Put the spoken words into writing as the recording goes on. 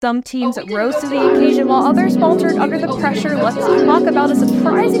Some teams rose to the occasion while others faltered under the pressure. Let's talk about a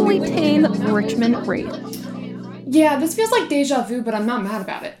surprisingly tame Richmond race. Yeah, this feels like deja vu, but I'm not mad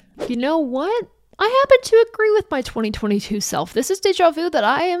about it. You know what? I happen to agree with my 2022 self. This is deja vu that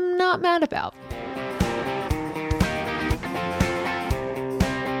I am not mad about.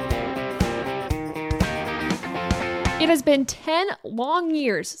 It has been 10 long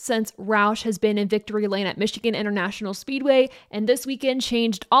years since Roush has been in victory lane at Michigan International Speedway, and this weekend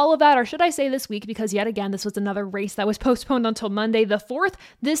changed all of that, or should I say this week, because yet again, this was another race that was postponed until Monday, the 4th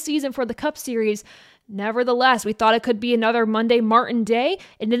this season for the Cup Series. Nevertheless, we thought it could be another Monday Martin day.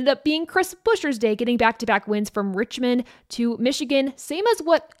 It ended up being Chris Buescher's day, getting back-to-back wins from Richmond to Michigan, same as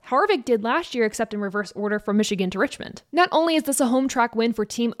what Harvick did last year, except in reverse order from Michigan to Richmond. Not only is this a home track win for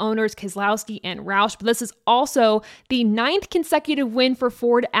team owners Keselowski and Roush, but this is also the 9th consecutive win for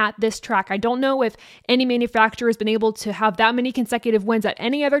Ford at this track. I don't know if any manufacturer has been able to have that many consecutive wins at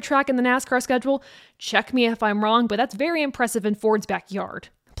any other track in the NASCAR schedule. Check me if I'm wrong, but that's very impressive in Ford's backyard.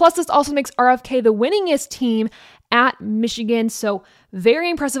 Plus, this also makes RFK the winningest team at Michigan, so very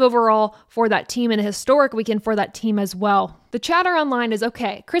impressive overall for that team and a historic weekend for that team as well. The chatter online is,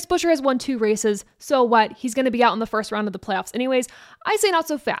 okay, Chris Buescher has won 2 races, so what? He's going to be out in the first round of the playoffs anyways. I say not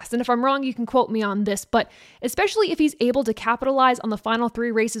so fast, and if I'm wrong, you can quote me on this, but especially if he's able to capitalize on the final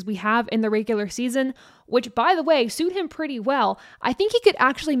 3 races we have in the regular season, which, by the way, suit him pretty well, I think he could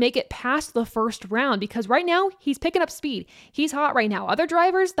actually make it past the first round, because right now, he's picking up speed. He's hot right now. Other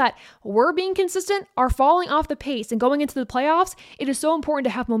drivers that were being consistent are falling off the pace, and going into the playoffs, it is so important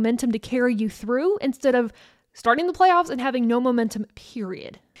to have momentum to carry you through instead of starting the playoffs and having no momentum,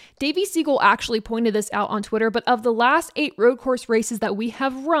 period. Davey Siegel actually pointed this out on Twitter, but of the last 8 road course races that we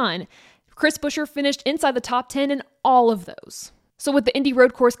have run, Chris Buescher finished inside the top 10 in all of those. So with the Indy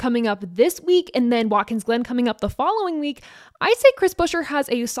Road Course coming up this week and then Watkins Glen coming up the following week, I say Chris Buescher has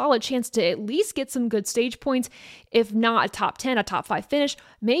a solid chance to at least get some good stage points, if not a top 10, a top 5 finish,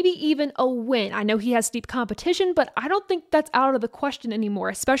 maybe even a win. I know he has steep competition, but I don't think that's out of the question anymore,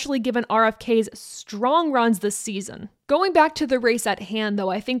 especially given RFK's strong runs this season. Going back to the race at hand, though,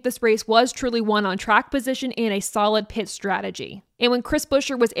 I think this race was truly won on track position and a solid pit strategy. And when Chris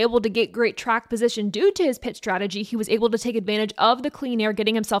Buescher was able to get great track position due to his pit strategy, he was able to take advantage of the clean air,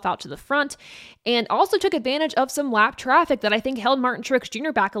 getting himself out to the front, and also took advantage of some lap traffic that I think held Martin Truex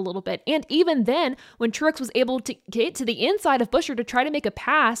Jr. back a little bit. And even then, when Truex was able to get to the inside of Buescher to try to make a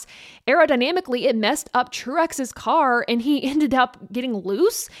pass, aerodynamically, it messed up Truex's car, and he ended up getting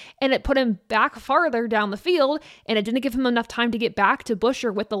loose, and it put him back farther down the field, and it didn't give him enough time to get back to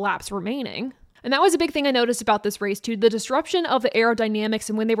Buescher with the laps remaining. And that was a big thing I noticed about this race too, the disruption of the aerodynamics,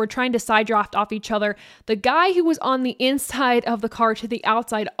 and when they were trying to side draft off each other, the guy who was on the inside of the car to the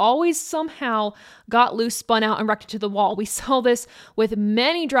outside always somehow got loose, spun out, and wrecked into the wall. We saw this with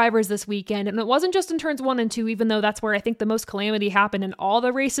many drivers this weekend, and it wasn't just in turns 1 and 2, even though that's where I think the most calamity happened in all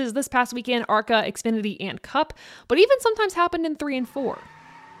the races this past weekend, ARCA, Xfinity, and Cup, but even sometimes happened in 3 and 4.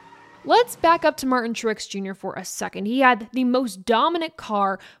 Let's back up to Martin Truex Jr. for a second. He had the most dominant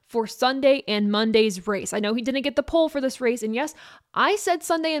car for Sunday and Monday's race. I know he didn't get the pole for this race, and yes, I said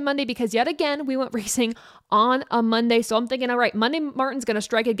Sunday and Monday because yet again, we went racing on a Monday, so I'm thinking, all right, Monday Martin's going to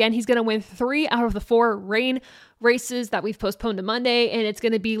strike again. He's going to win 3 out of the 4 rain races that we've postponed to Monday, and it's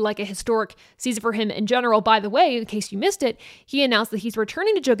going to be like a historic season for him in general. By the way, in case you missed it, he announced that he's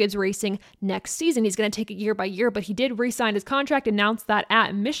returning to Joe Gibbs Racing next season. He's going to take it year by year, but he did re-sign his contract, announced that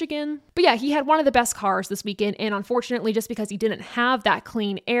at Michigan. But yeah, he had one of the best cars this weekend, and unfortunately, just because he didn't have that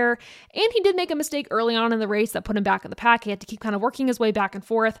clean air, and he did make a mistake early on in the race that put him back in the pack. He had to keep kind of working his way back and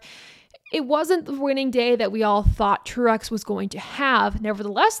forth. It wasn't the winning day that we all thought Truex was going to have.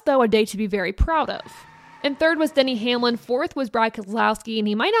 Nevertheless, though, a day to be very proud of. And third was Denny Hamlin. Fourth was Brad Keselowski, and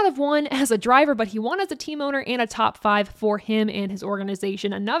he might not have won as a driver, but he won as a team owner and a top 5 for him and his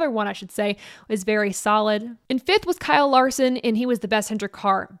organization. Another one, I should say, was very solid. And fifth was Kyle Larson, and he was the best Hendrick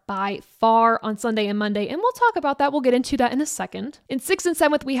car by far on Sunday and Monday, and we'll talk about that. We'll get into that in a second. In 6th and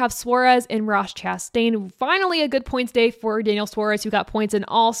 7th, we have Suarez and Ross Chastain. Finally, a good points day for Daniel Suarez, who got points in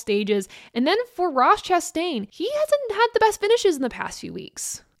all stages. And then for Ross Chastain, he hasn't had the best finishes in the past few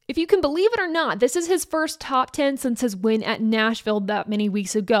weeks. If you can believe it or not, this is his first top 10 since his win at Nashville that many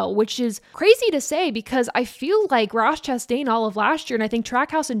weeks ago, which is crazy to say because I feel like Ross Chastain all of last year, and I think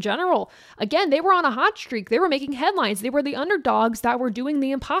Trackhouse in general, again, they were on a hot streak. They were making headlines. They were the underdogs that were doing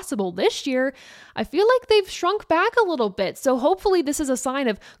the impossible. This year, I feel like they've shrunk back a little bit. So hopefully this is a sign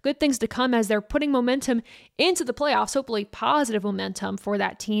of good things to come as they're putting momentum into the playoffs, hopefully positive momentum for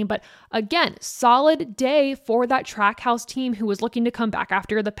that team. But again, solid day for that Trackhouse team who was looking to come back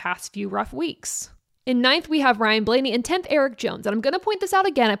after the past few rough weeks. In 9th, we have Ryan Blaney, and 10th, Eric Jones. And I'm going to point this out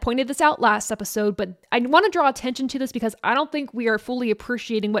again. I pointed this out last episode, but I want to draw attention to this because I don't think we are fully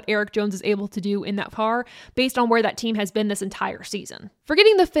appreciating what Eric Jones is able to do in that car based on where that team has been this entire season.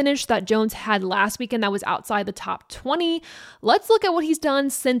 Forgetting the finish that Jones had last weekend that was outside the top 20, let's look at what he's done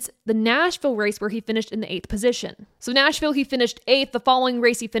since the Nashville race where he finished in the 8th position. So Nashville, he finished 8th. The following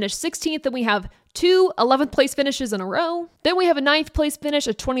race, he finished 16th. Then we have 2 11th place finishes in a row. Then we have a 9th place finish,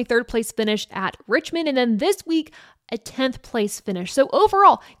 a 23rd place finish at Richmond, and then this week, a 10th place finish. So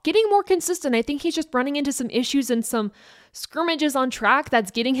overall, getting more consistent. I think he's just running into some issues and some scrimmages on track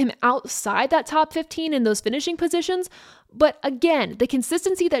that's getting him outside that top 15 in those finishing positions. But again, the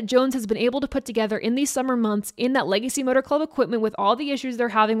consistency that Jones has been able to put together in these summer months in that Legacy Motor Club equipment with all the issues they're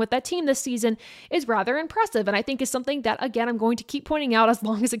having with that team this season is rather impressive. And I think is something that, again, I'm going to keep pointing out as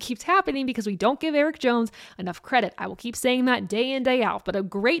long as it keeps happening because we don't give Eric Jones enough credit. I will keep saying that day in, day out. But a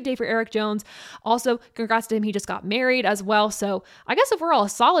great day for Eric Jones. Also, congrats to him. He just got married as well. So I guess overall, a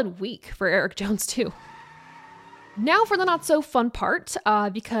solid week for Eric Jones too. Now for the not so fun part,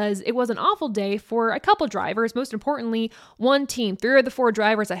 because it was an awful day for a couple drivers. Most importantly, one team. 3 of the 4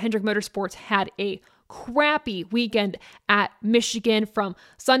 drivers at Hendrick Motorsports had a crappy weekend at Michigan. From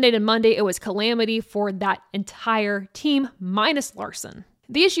Sunday to Monday, it was calamity for that entire team, minus Larson.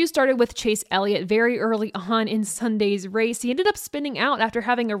 The issue started with Chase Elliott very early on in Sunday's race. He ended up spinning out after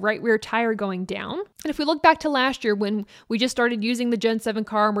having a right rear tire going down. And if we look back to last year when we just started using the Gen 7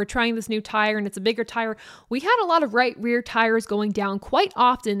 car and we're trying this new tire and it's a bigger tire, we had a lot of right rear tires going down quite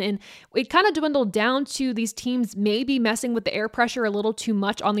often. And it kind of dwindled down to these teams maybe messing with the air pressure a little too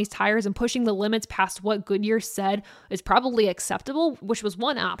much on these tires and pushing the limits past what Goodyear said is probably acceptable, which was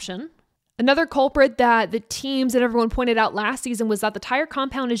one option. Another culprit that the teams and everyone pointed out last season was that the tire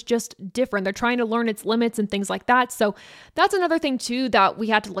compound is just different. They're trying to learn its limits and things like that. So that's another thing too that we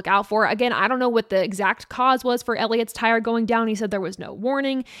had to look out for. Again, I don't know what the exact cause was for Elliott's tire going down. He said there was no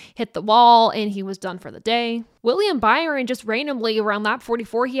warning, hit the wall, and he was done for the day. William Byron just randomly around lap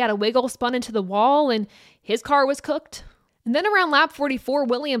 44, he had a wiggle, spun into the wall, and his car was cooked. And then around lap 44,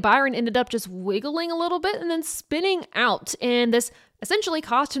 William Byron ended up just wiggling a little bit and then spinning out. And this essentially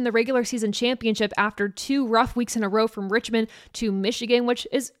cost him the regular season championship after 2 rough weeks in a row from Richmond to Michigan, which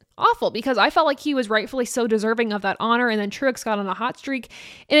is awful because I felt like he was rightfully so deserving of that honor. And then Truex got on a hot streak.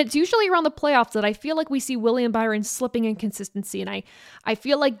 And it's usually around the playoffs that I feel like we see William Byron slipping in consistency. And I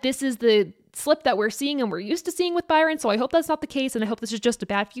feel like this is the slip that we're seeing and we're used to seeing with Byron. So I hope that's not the case. And I hope this is just a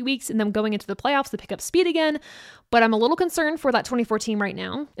bad few weeks and them going into the playoffs to pick up speed again. But I'm a little concerned for that 24 team right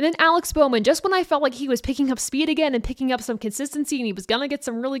now. And then Alex Bowman, just when I felt like he was picking up speed again and picking up some consistency and he was going to get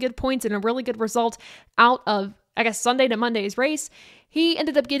some really good points and a really good result out of, I guess, Sunday to Monday's race, he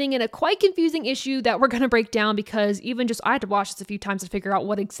ended up getting in a quite confusing issue that we're going to break down because even just I had to watch this a few times to figure out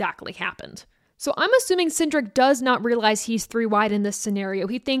what exactly happened. So I'm assuming Cindric does not realize he's 3 wide in this scenario.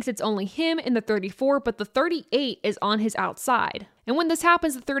 He thinks it's only him in the 34, but the 38 is on his outside. And when this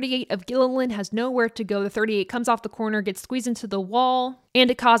happens, the 38 of Gilliland has nowhere to go. The 38 comes off the corner, gets squeezed into the wall,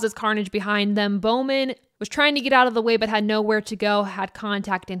 and it causes carnage behind them. Bowman was trying to get out of the way but had nowhere to go, had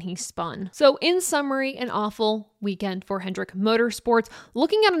contact, and he spun. So in summary, an awful weekend for Hendrick Motorsports.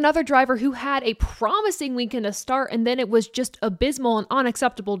 Looking at another driver who had a promising weekend to start and then it was just abysmal and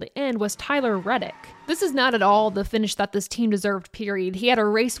unacceptable to end was Tyler Reddick. This is not at all the finish that this team deserved, period. He had a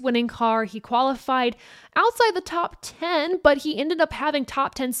race-winning car. He qualified outside the top 10, but he ended up having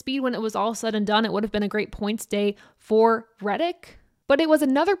top 10 speed when it was all said and done. It would have been a great points day for Reddick. But it was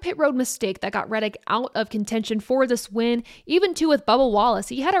another pit road mistake that got Reddick out of contention for this win, even too with Bubba Wallace.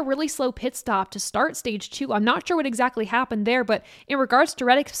 He had a really slow pit stop to start stage 2. I'm not sure what exactly happened there, but in regards to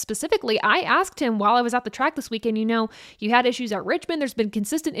Reddick specifically, I asked him while I was at the track this weekend, you had issues at Richmond. There's been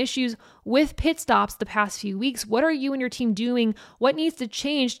consistent issues with pit stops the past few weeks. What are you and your team doing? What needs to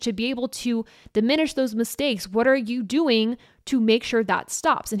change to be able to diminish those mistakes? What are you doing to make sure that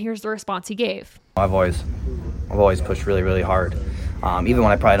stops? And here's the response he gave. I've always pushed really, really hard. Even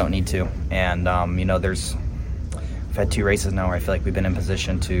when I probably don't need to. And, we've had 2 races now where I feel like we've been in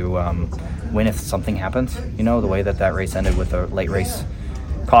position to win if something happens. The way that race ended with a late race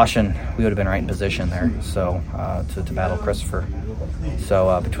caution, we would have been right in position there. So to battle Christopher.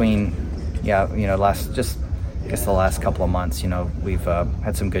 So between, the last couple of months, we've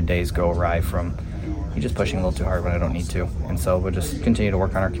had some good days go awry from just pushing a little too hard when I don't need to. And so we'll just continue to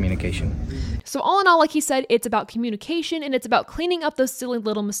work on our communication. So all in all, like he said, it's about communication and it's about cleaning up those silly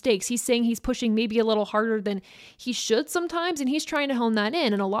little mistakes. He's saying he's pushing maybe a little harder than he should sometimes, and he's trying to hone that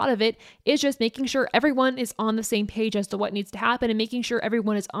in. And a lot of it is just making sure everyone is on the same page as to what needs to happen and making sure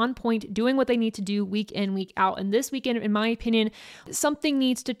everyone is on point, doing what they need to do week in, week out. And this weekend, in my opinion, something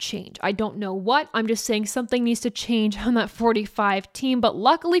needs to change. I don't know what. I'm just saying something needs to change on that 45 team. But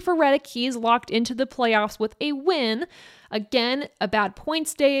luckily for Reddick, he's locked into the playoffs with a win. Again, a bad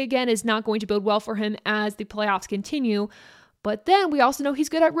points day again is not going to bode well for him as the playoffs continue. But then we also know he's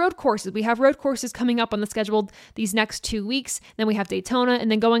good at road courses. We have road courses coming up on the schedule these next 2 weeks. Then we have Daytona. And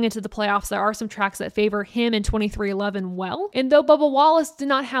then going into the playoffs, there are some tracks that favor him in 2311 well. And though Bubba Wallace did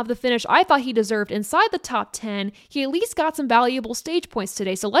not have the finish I thought he deserved inside the top 10, he at least got some valuable stage points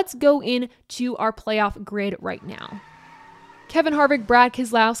today. So let's go into our playoff grid right now. Kevin Harvick, Brad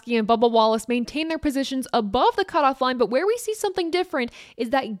Keselowski, and Bubba Wallace maintain their positions above the cutoff line, but where we see something different is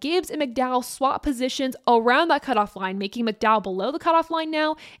that Gibbs and McDowell swap positions around that cutoff line, making McDowell below the cutoff line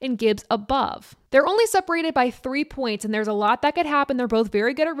now and Gibbs above. They're only separated by 3 points, and there's a lot that could happen. They're both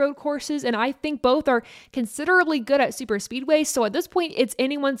very good at road courses, and I think both are considerably good at super speedways. So at this point, it's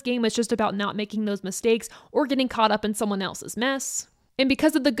anyone's game. It's just about not making those mistakes or getting caught up in someone else's mess. And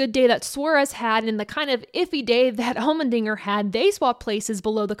because of the good day that Suarez had and the kind of iffy day that Allmendinger had, they swapped places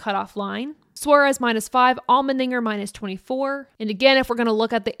below the cutoff line. Suarez -5, Allmendinger -24. And again, if we're going to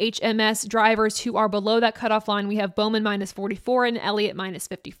look at the HMS drivers who are below that cutoff line, we have Bowman -44 and Elliott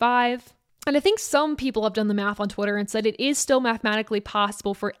 -55. And I think some people have done the math on Twitter and said it is still mathematically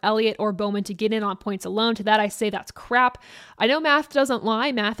possible for Elliott or Bowman to get in on points alone. To that, I say that's crap. I know math doesn't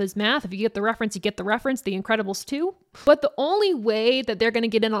lie. Math is math. If you get the reference, you get the reference. The Incredibles too. But the only way that they're going to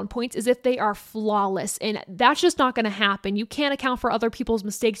get in on points is if they are flawless. And that's just not going to happen. You can't account for other people's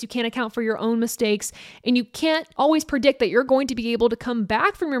mistakes. You can't account for your own mistakes. And you can't always predict that you're going to be able to come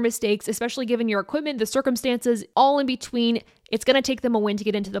back from your mistakes, especially given your equipment, the circumstances, all in between. It's going to take them a win to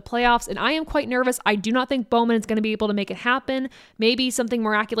get into the playoffs, and I am quite nervous. I do not think Bowman is going to be able to make it happen. Maybe something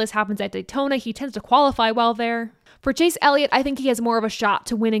miraculous happens at Daytona. He tends to qualify well there. For Chase Elliott, I think he has more of a shot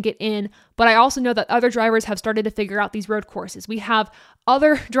to win and get in, but I also know that other drivers have started to figure out these road courses. We have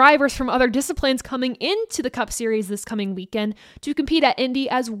other drivers from other disciplines coming into the Cup Series this coming weekend to compete at Indy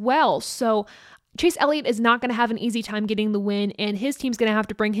as well. So Chase Elliott is not going to have an easy time getting the win, and his team's going to have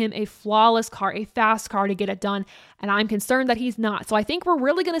to bring him a flawless car, a fast car to get it done, and I'm concerned that he's not. So I think we're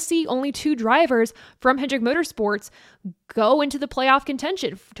really going to see only 2 drivers from Hendrick Motorsports go into the playoff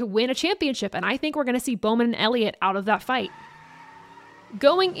contention to win a championship, and I think we're going to see Bowman and Elliott out of that fight.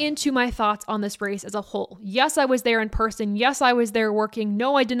 Going into my thoughts on this race as a whole. Yes, I was there in person. Yes, I was there working.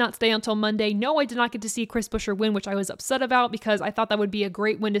 No, I did not stay until Monday. No, I did not get to see Chris Buescher win, which I was upset about because I thought that would be a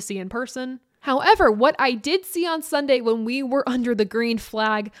great win to see in person. However, what I did see on Sunday when we were under the green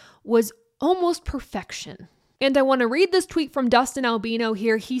flag was almost perfection. And I want to read this tweet from Dustin Albino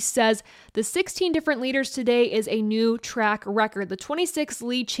here. He says, the 16 different leaders today is a new track record. The 26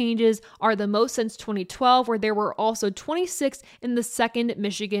 lead changes are the most since 2012, where there were also 26 in the second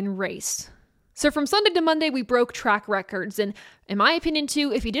Michigan race. So from Sunday to Monday, we broke track records. And in my opinion,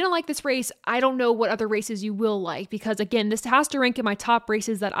 too, if you didn't like this race, I don't know what other races you will like. Because again, this has to rank in my top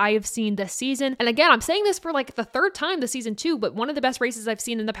races that I have seen this season. And again, I'm saying this for like the 3rd time this season, too. But one of the best races I've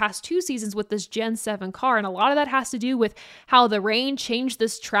seen in the past 2 seasons with this Gen 7 car. And a lot of that has to do with how the rain changed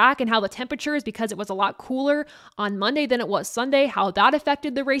this track and how the temperatures, because it was a lot cooler on Monday than it was Sunday, how that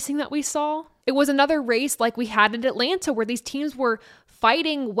affected the racing that we saw. It was another race like we had at Atlanta where these teams were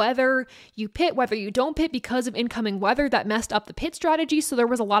fighting whether you pit, whether you don't pit because of incoming weather that messed up the pit strategy. So there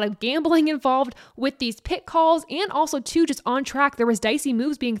was a lot of gambling involved with these pit calls, and also too, just on track, there was dicey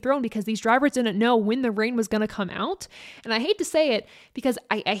moves being thrown because these drivers didn't know when the rain was going to come out. And I hate to say it because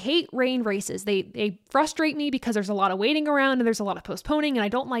I hate rain races. They frustrate me because there's a lot of waiting around and there's a lot of postponing and I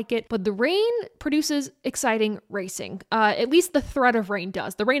don't like it. But the rain produces exciting racing. At least the threat of rain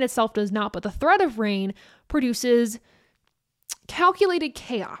does. The rain itself does not, but the threat of rain produces calculated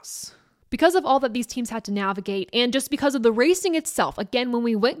chaos. Because of all that these teams had to navigate, and just because of the racing itself, again, when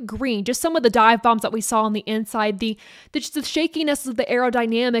we went green, just some of the dive bombs that we saw on the inside, just the shakiness of the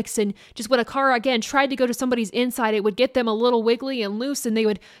aerodynamics, and just when a car, again, tried to go to somebody's inside, it would get them a little wiggly and loose, and they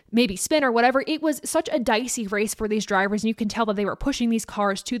would maybe spin or whatever. It was such a dicey race for these drivers, and you can tell that they were pushing these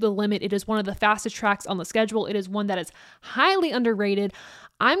cars to the limit. It is one of the fastest tracks on the schedule. It is one that is highly underrated.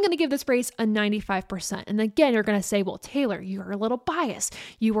 I'm going to give this race a 95%. And again, you're going to say, well, Taylor, you're a little biased.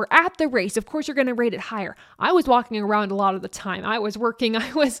 You were at the race. Of course, you're going to rate it higher. I was walking around a lot of the time. I was working.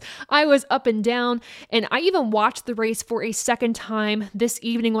 I was up and down. And I even watched the race for a second time this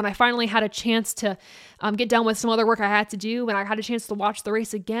evening when I finally had a chance to get done with some other work I had to do, and I had a chance to watch the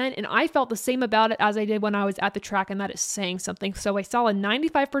race again. And I felt the same about it as I did when I was at the track, and that is saying something. So I saw a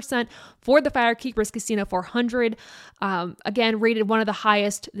 95% for the Fire Keepers Casino 400. Again, rated one of the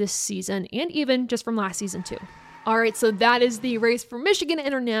highest this season, and even just from last season too. All right, so that is the race for Michigan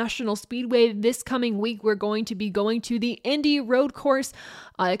International Speedway. This coming week, we're going to be going to the Indy Road Course.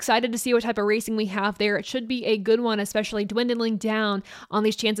 Excited to see what type of racing we have there. It should be a good one, especially dwindling down on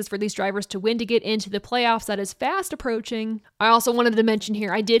these chances for these drivers to win to get into the playoffs. That is fast approaching. I also wanted to mention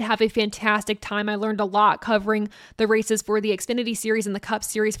here, I did have a fantastic time. I learned a lot covering the races for the Xfinity Series and the Cup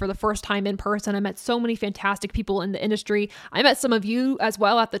Series for the first time in person. I met so many fantastic people in the industry. I met some of you as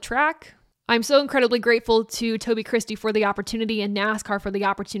well at the track. I'm so incredibly grateful to Toby Christie for the opportunity and NASCAR for the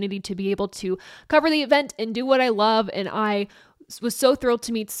opportunity to be able to cover the event and do what I love. And I was so thrilled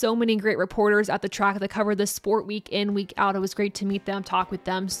to meet so many great reporters at the track that cover this sport week in, week out. It was great to meet them, talk with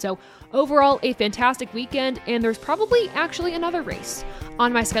them. So overall, a fantastic weekend. And there's probably actually another race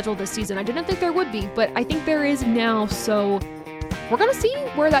on my schedule this season. I didn't think there would be, but I think there is now. So we're going to see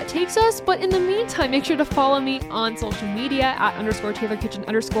where that takes us. But in the meantime, make sure to follow me on social media at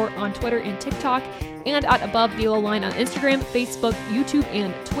 _TaylorKitchen_ on Twitter and TikTok, and at Above the Yellow Line on Instagram, Facebook, YouTube,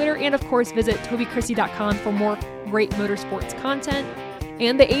 and Twitter. And of course, visit TobyChristie.com for more great motorsports content.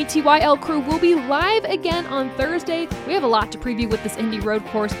 And the ATYL crew will be live again on Thursday. We have a lot to preview with this Indy Road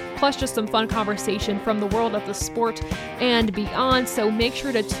Course, plus just some fun conversation from the world of the sport and beyond. So make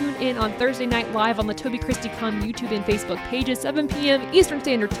sure to tune in on Thursday night live on the Toby Christie.com YouTube and Facebook pages, 7 p.m. Eastern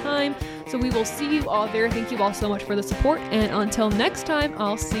Standard Time. So we will see you all there. Thank you all so much for the support. And until next time,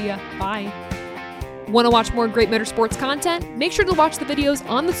 I'll see ya. Bye. Want to watch more great motorsports content? Make sure to watch the videos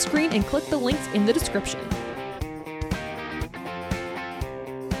on the screen and click the links in the description.